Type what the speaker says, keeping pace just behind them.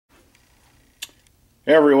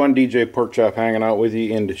Hey everyone, DJ Porkchop hanging out with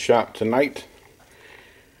you in the shop tonight.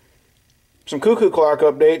 Some Cuckoo clock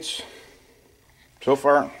updates. So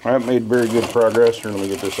far, I haven't made very good progress. Here, let me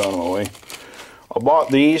get this out of my way. I bought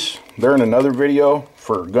these. They're in another video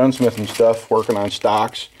for gunsmithing stuff, working on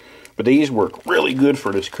stocks. But these work really good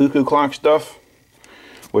for this Cuckoo clock stuff,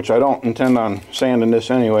 which I don't intend on sanding this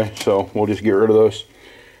anyway, so we'll just get rid of those.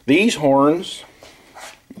 These horns,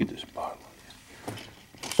 get this bottle.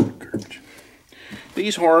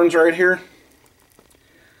 These horns right here,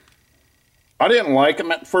 I didn't like them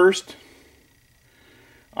at first.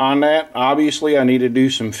 On that, obviously I need to do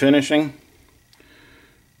some finishing.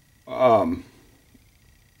 But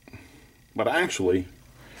actually,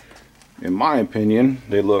 in my opinion,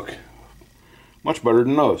 they look much better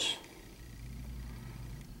than those.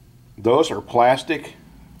 Those are plastic.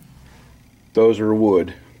 Those are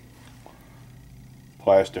wood.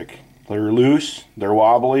 Plastic. They're loose, they're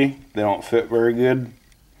wobbly, they don't fit very good.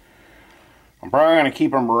 I'm probably going to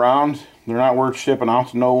keep them around. They're not worth shipping out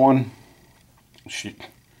to no one.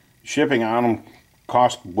 Shipping on them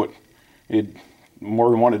costs more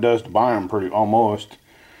than what it does to buy them, almost.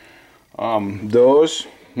 Those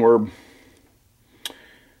were,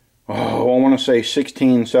 I want to say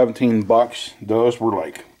 16, 17 bucks. Those were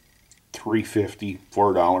like $3.50,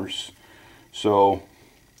 $4. So,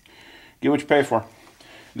 get what you pay for.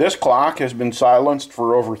 This clock has been silenced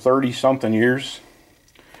for over 30-something years.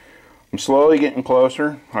 I'm slowly getting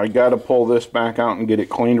closer. I got to pull this back out and get it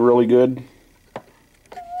cleaned really good.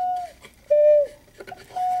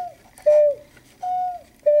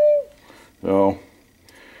 So,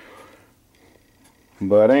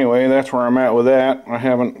 but anyway, that's where I'm at with that. I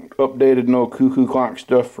haven't updated no Cuckoo clock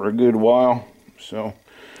stuff for a good while, so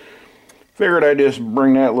figured I'd just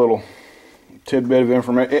bring that little tidbit of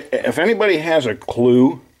information. If anybody has a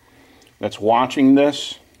clue that's watching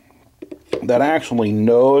this that actually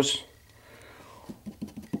knows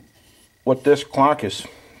what this clock is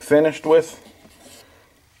finished with,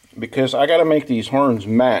 because I got to make these horns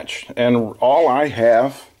match, and all I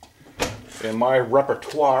have in my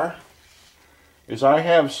repertoire is I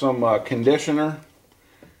have some conditioner,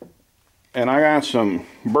 and I got some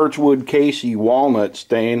birchwood Casey walnut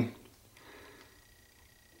stain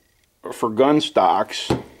for gun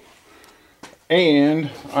stocks, and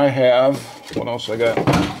I have, what else I got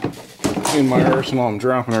in my arsenal? I'm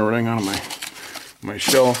dropping everything out of my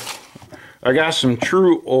shelf. I got some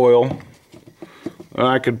True Oil that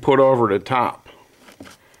I could put over the top.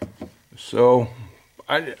 So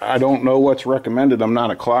I don't know what's recommended. I'm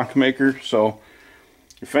not a clockmaker, so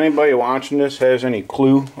if anybody watching this has any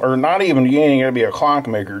clue, or not even, you ain't gonna be a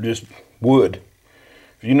clockmaker, just wood.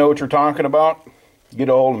 If you know what you're talking about, get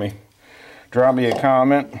a hold of me. Drop me a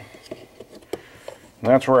comment.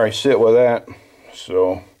 That's where I sit with that.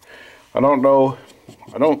 So I don't know.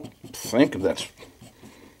 I don't think that's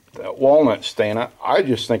that walnut stain. I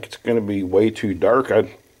just think it's going to be way too dark.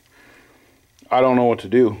 I don't know what to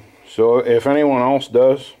do. So if anyone else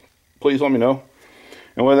does, please let me know.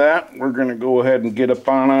 And with that, we're going to go ahead and get up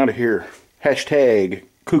on out of here. Hashtag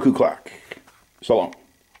Cuckoo clock. So long.